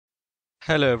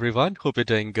Hello everyone, hope you're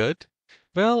doing good.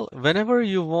 Well, whenever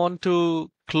you want to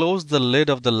close the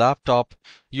lid of the laptop,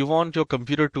 you want your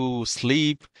computer to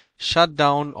sleep, shut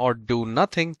down, or do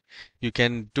nothing, you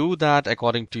can do that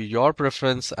according to your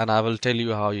preference, and I will tell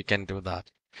you how you can do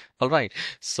that. All right,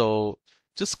 so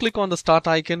just click on the start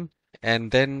icon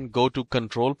and then go to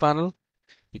Control Panel.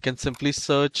 You can simply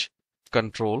search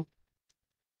Control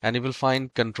and you will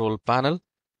find Control Panel,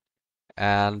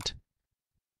 and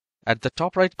at the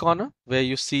top right corner where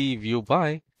you see View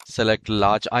By, select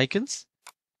Large Icons.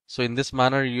 So in this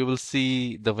manner, you will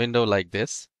see the window like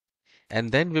this.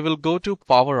 And then we will go to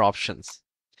Power Options.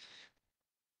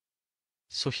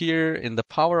 So here in the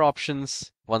Power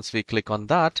Options, once we click on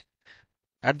that,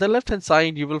 at the left-hand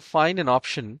side, you will find an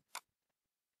option,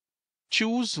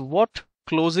 choose what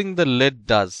closing the lid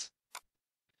does.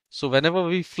 So whenever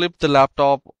we flip the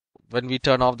laptop, when we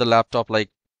turn off the laptop,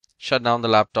 like shut down the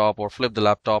laptop or flip the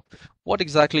laptop, what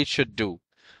exactly it should do.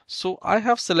 So I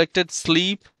have selected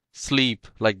sleep, sleep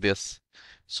like this.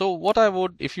 So what I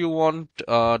would, if you want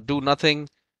do nothing,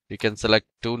 you can select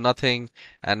do nothing.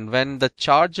 And when the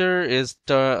charger is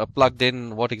plugged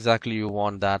in, what exactly you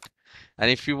want that.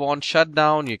 And if you want shut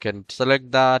down, you can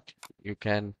select that. You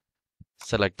can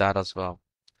select that as well.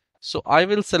 So I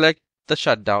will select the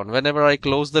shutdown. Whenever I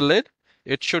close the lid,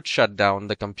 it should shut down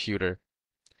the computer,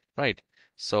 right?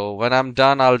 So when I'm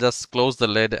done, I'll just close the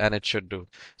lid and it should do.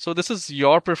 So this is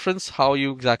your preference, how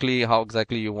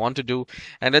exactly you want to do.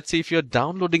 And let's see, if you're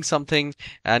downloading something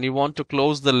and you want to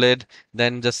close the lid,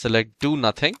 then just select do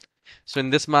nothing. So in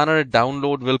this manner,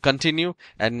 download will continue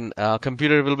and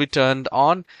computer will be turned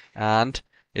on, and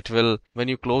it will, when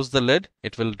you close the lid,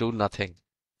 it will do nothing.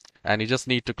 And you just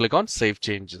need to click on Save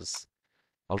Changes.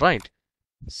 All right.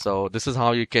 So this is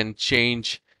how you can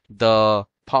change the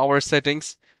power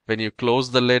settings when you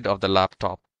close the lid of the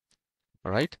laptop.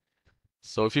 All right.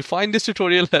 So if you find this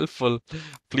tutorial helpful,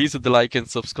 please hit the like and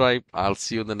subscribe. I'll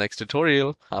see you in the next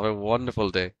tutorial. Have a wonderful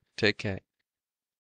day. Take care.